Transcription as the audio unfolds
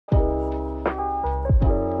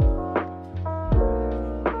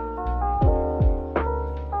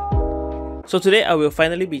So today I will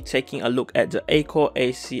finally be taking a look at the Akko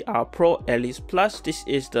ACR Pro Elise Plus. This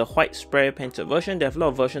is the white spray painted version. There are a lot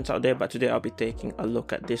of versions out there, but today I'll be taking a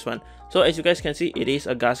look at this one. So as you guys can see, it is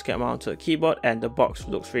a gasket mounted keyboard and the box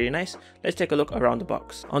looks really nice. Let's take a look around the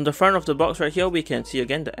box. On the front of the box right here, we can see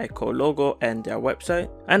again the Akko logo and their website.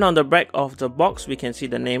 And on the back of the box, we can see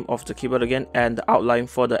the name of the keyboard again and the outline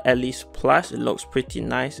for the Elise Plus. It looks pretty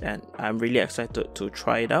nice and I'm really excited to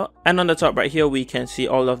try it out. And on the top right here, we can see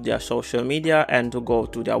all of their social media and to go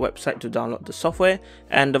to their website to download the software.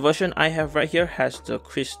 And the version I have right here has the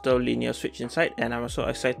crystal linear switch inside, and I'm also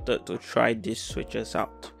excited to try these switches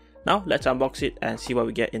out. Now let's unbox it and see what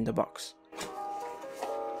we get in the box.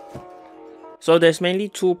 So there's mainly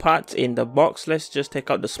two parts in the box. Let's just take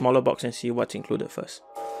out the smaller box and see what's included first.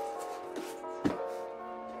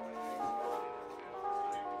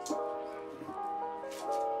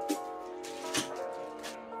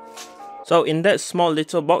 So in that small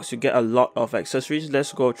little box, you get a lot of accessories.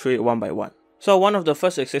 Let's go through it one by one. So one of the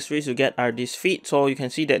first accessories you get are these feet. So you can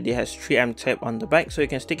see that it has 3M tape on the back. So you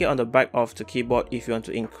can stick it on the back of the keyboard if you want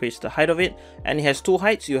to increase the height of it. And it has two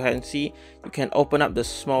heights. You can see you can open up the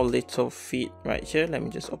small little feet right here. Let me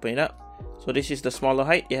just open it up. So this is the smaller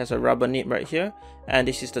height. It has a rubber nib right here. And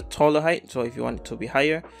this is the taller height. So if you want it to be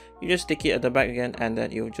higher, you just stick it at the back again and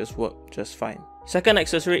then it will just work just fine. Second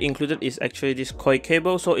accessory included is actually this koi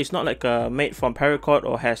cable. So it's not like made from paracord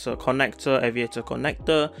or has a connector, aviator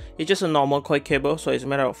connector. It's just a normal koi cable. So it's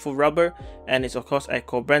made out of full rubber and it's of course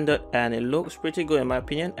Akko branded, and it looks pretty good in my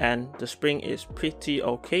opinion, and the spring is pretty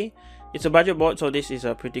okay. It's a budget board, so this is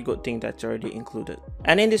a pretty good thing that's already included.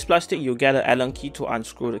 And in this plastic, you get an Allen key to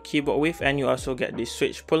unscrew the keyboard with, and you also get this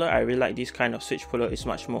switch puller. I really like this kind of switch puller, it's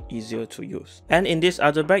much more easier to use. And in this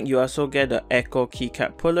other bag, you also get the Akko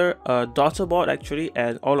keycap puller, a daughter board actually,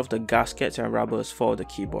 and all of the gaskets and rubbers for the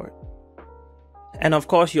keyboard. And of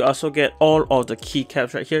course, you also get all of the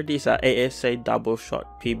keycaps right here. These are ASA double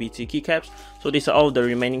shot PBT keycaps. So these are all the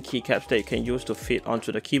remaining keycaps that you can use to fit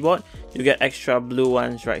onto the keyboard. You get extra blue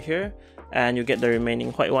ones right here, and you get the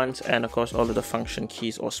remaining white ones, and of course all of the function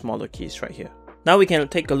keys or smaller keys right here. Now we can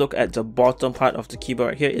take a look at the bottom part of the keyboard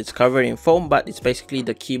right here. It's covered in foam, but it's basically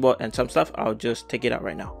the keyboard and some stuff. I'll just take it out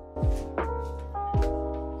right now.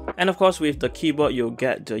 And of course, with the keyboard, you'll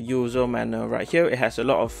get the user manual right here. It has a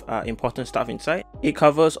lot of important stuff inside. It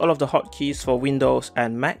covers all of the hotkeys for Windows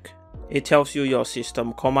and Mac. It tells you your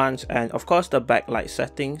system commands and of course the backlight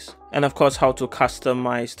settings. And of course how to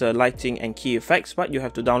customize the lighting and key effects, but you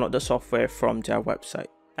have to download the software from their website.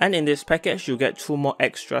 And in this package, you get two more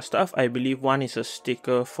extra stuff. I believe one is a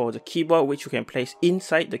sticker for the keyboard, which you can place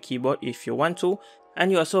inside the keyboard if you want to. And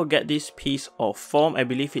you also get this piece of foam. I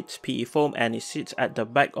believe it's PE foam, and it sits at the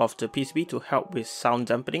back of the PCB to help with sound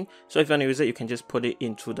dampening. So if you want to use it, you can just put it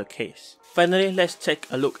into the case. Finally, let's take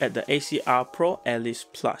a look at the ACR Pro Elise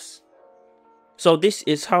Plus. So this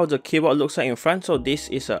is how the keyboard looks like in front. So this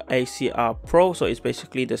is a ACR Pro, so it's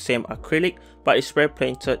basically the same acrylic, but it's spray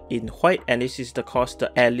painted in white, and this is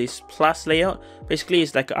the Elise Plus layout. Basically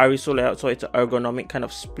it's like an Arisu layout, so it's an ergonomic kind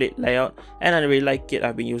of split layout, and I really like it.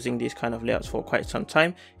 I've been using these kind of layouts for quite some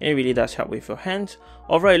time, and it really does help with your hands.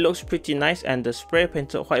 Overall, it looks pretty nice, and the spray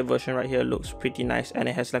painted white version right here looks pretty nice, and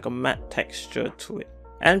it has like a matte texture to it.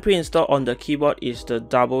 And pre-installed on the keyboard is the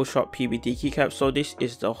double shot PBT keycap. So this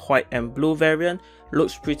is the white and blue variant.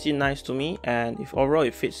 Looks pretty nice to me, and if overall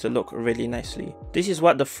it fits the look really nicely. This is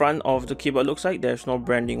what the front of the keyboard looks like. There's no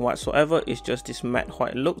branding whatsoever. It's just this matte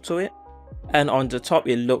white look to it. And on the top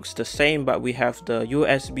it looks the same, but we have the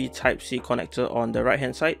USB Type-C connector on the right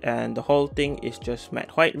hand side, and the whole thing is just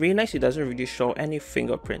matte white. Really nice. It doesn't really show any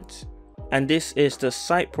fingerprints. And this is the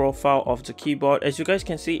side profile of the keyboard. As you guys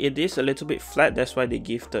can see, it is a little bit flat. That's why they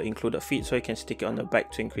give the included feet, so you can stick it on the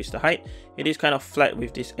back to increase the height. It is kind of flat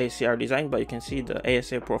with this ACR design, but you can see the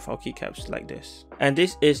ASA profile keycaps like this. And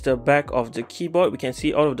this is the back of the keyboard. We can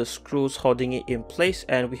see all of the screws holding it in place,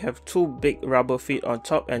 and we have two big rubber feet on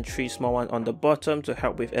top and three small ones on the bottom to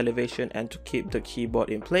help with elevation and to keep the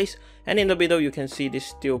keyboard in place. And in the middle, you can see this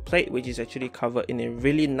steel plate, which is actually covered in a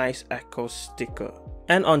really nice Akko sticker.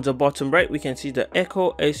 And on the bottom right, we can see the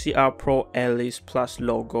Akko ACR Pro Elise Plus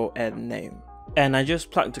logo and name. And I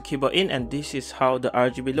just plugged the keyboard in, and this is how the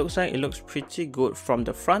RGB looks like. It looks pretty good from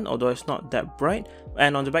the front, although it's not that bright.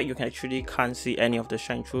 And on the back, you can actually can't see any of the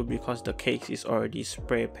shine through because the case is already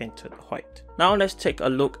spray painted white. Now let's take a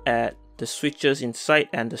look at the switches inside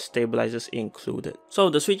and the stabilizers included. So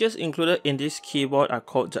the switches included in this keyboard are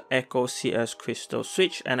called the Akko CS Crystal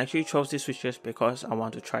Switch, and I actually chose these switches because I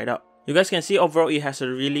want to try it out. You guys can see overall it has a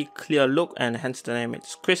really clear look, and hence the name.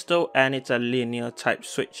 It's crystal and it's a linear type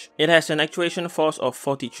switch. It has an actuation force of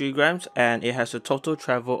 43 grams and it has a total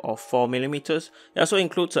travel of 4mm. It also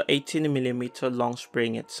includes a 18mm long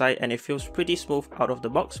spring inside, and it feels pretty smooth out of the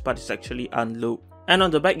box, but it's actually unlubed. And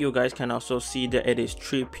on the back you guys can also see that it is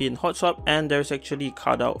 3-pin hot swap, and there's actually a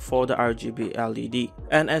cutout for the RGB LED.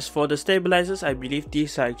 And as for the stabilizers, I believe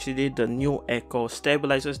these are actually the new Akko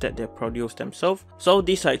stabilizers that they produce themselves. So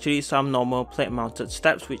these are actually some normal plate mounted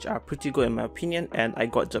steps which are pretty good in my opinion, and I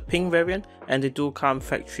got the pink variant, and they do come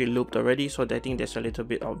factory looped already, so I think there's a little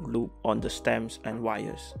bit of loop on the stems and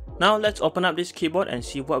wires. Now let's open up this keyboard and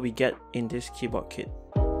see what we get in this keyboard kit.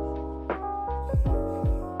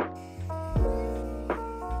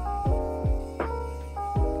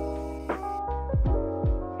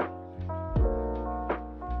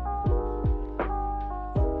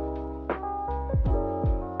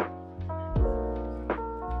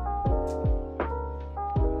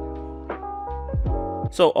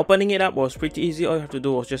 So opening it up was pretty easy. All you have to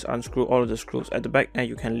do was just unscrew all of the screws at the back and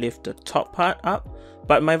you can lift the top part up.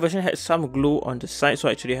 But my version had some glue on the side, so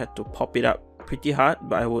I actually had to pop it up pretty hard,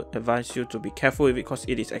 but I would advise you to be careful with it because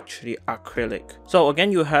it is actually acrylic. So again,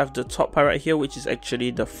 you have the top part right here, which is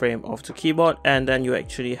actually the frame of the keyboard, and then you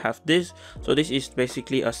actually have this. So this is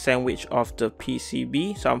basically a sandwich of the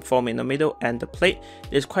PCB, some foam in the middle, and the plate.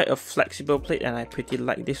 It's quite a flexible plate and I pretty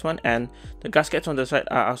like this one, and the gaskets on the side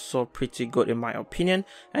are also pretty good in my opinion.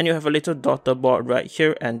 And you have a little daughter board right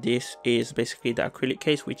here, and this is basically the acrylic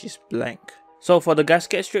case, which is blank. So for the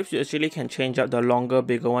gasket strips, you actually can change out the longer,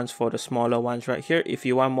 bigger ones for the smaller ones right here if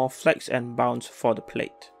you want more flex and bounce for the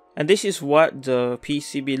plate. And this is what the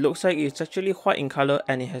PCB looks like. It's actually white in color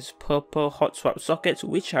and it has purple hot swap sockets,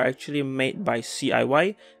 which are actually made by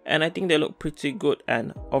CIY, and I think they look pretty good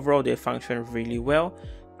and overall they function really well.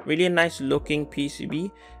 Really nice looking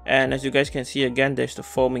PCB, and as you guys can see again, there's the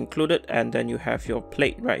foam included, and then you have your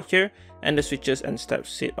plate right here and the switches and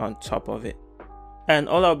steps sit on top of it. And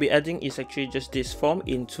all I'll be adding is actually just this foam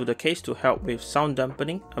into the case to help with sound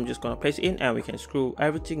dampening. I'm just going to place it in and we can screw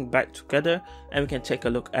everything back together and we can take a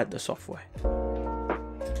look at the software.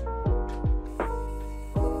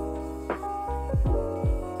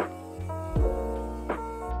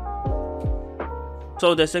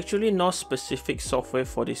 So there's actually no specific software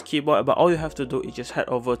for this keyboard, but all you have to do is just head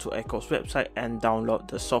over to Akko's website and download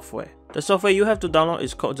the software. The software you have to download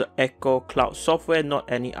is called the Akko Cloud software,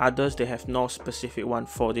 not any others. They have no specific one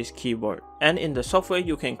for this keyboard. And in the software,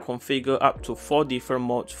 you can configure up to 4 different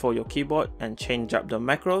modes for your keyboard and change up the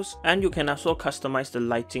macros. And you can also customize the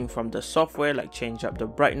lighting from the software, like change up the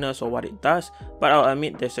brightness or what it does. But I'll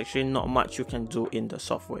admit there's actually not much you can do in the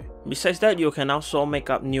software. Besides that, you can also make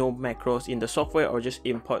up new macros in the software or just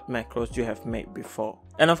import macros you have made before.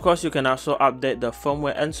 And of course, you can also update the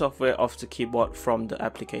firmware and software of the keyboard from the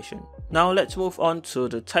application. Now let's move on to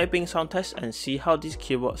the typing sound test and see how this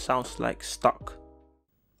keyboard sounds like stock.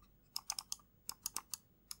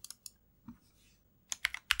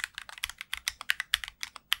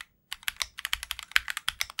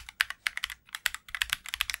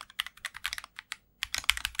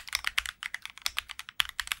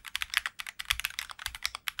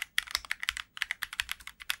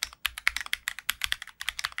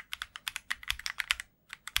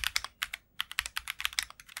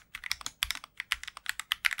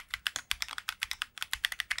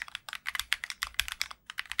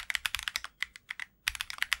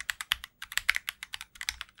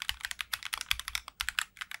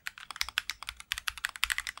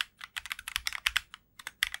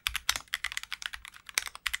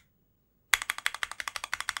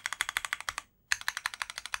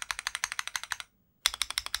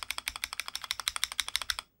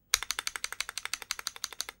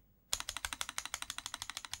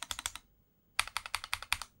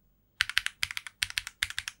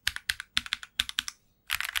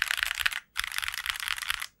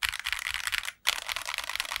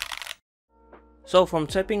 So from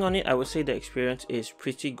tapping on it, I would say the experience is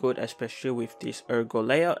pretty good, especially with this ergo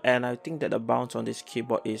layout, and I think that the bounce on this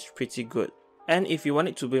keyboard is pretty good. And if you want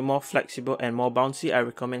it to be more flexible and more bouncy, I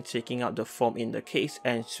recommend taking out the foam in the case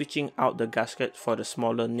and switching out the gasket for the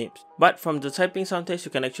smaller nibs. But from the typing sound test,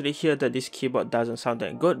 you can actually hear that this keyboard doesn't sound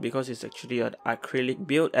that good because it's actually an acrylic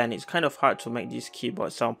build and it's kind of hard to make this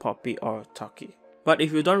keyboard sound poppy or talky. But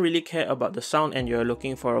if you don't really care about the sound and you're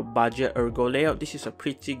looking for a budget ergo layout, this is a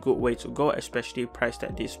pretty good way to go, especially priced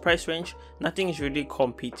at this price range. Nothing is really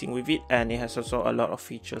competing with it and it has also a lot of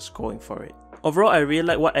features going for it. Overall, I really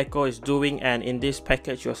like what Akko is doing, and in this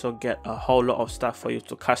package you also get a whole lot of stuff for you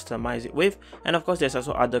to customize it with, and of course there's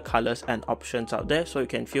also other colors and options out there, so you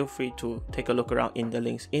can feel free to take a look around in the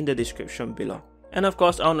links in the description below. And of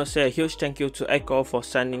course, I want to say a huge thank you to Akko for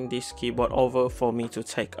sending this keyboard over for me to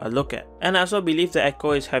take a look at. And I also believe that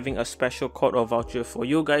Akko is having a special code or voucher for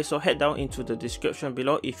you guys, so head down into the description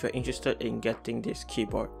below if you're interested in getting this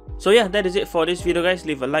keyboard. So yeah, that is it for this video guys.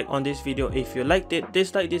 Leave a like on this video if you liked it,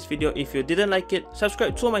 dislike this video if you didn't like it,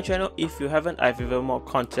 subscribe to my channel if you haven't. I have even more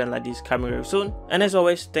content like this coming very soon. And as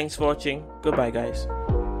always, thanks for watching. Goodbye guys.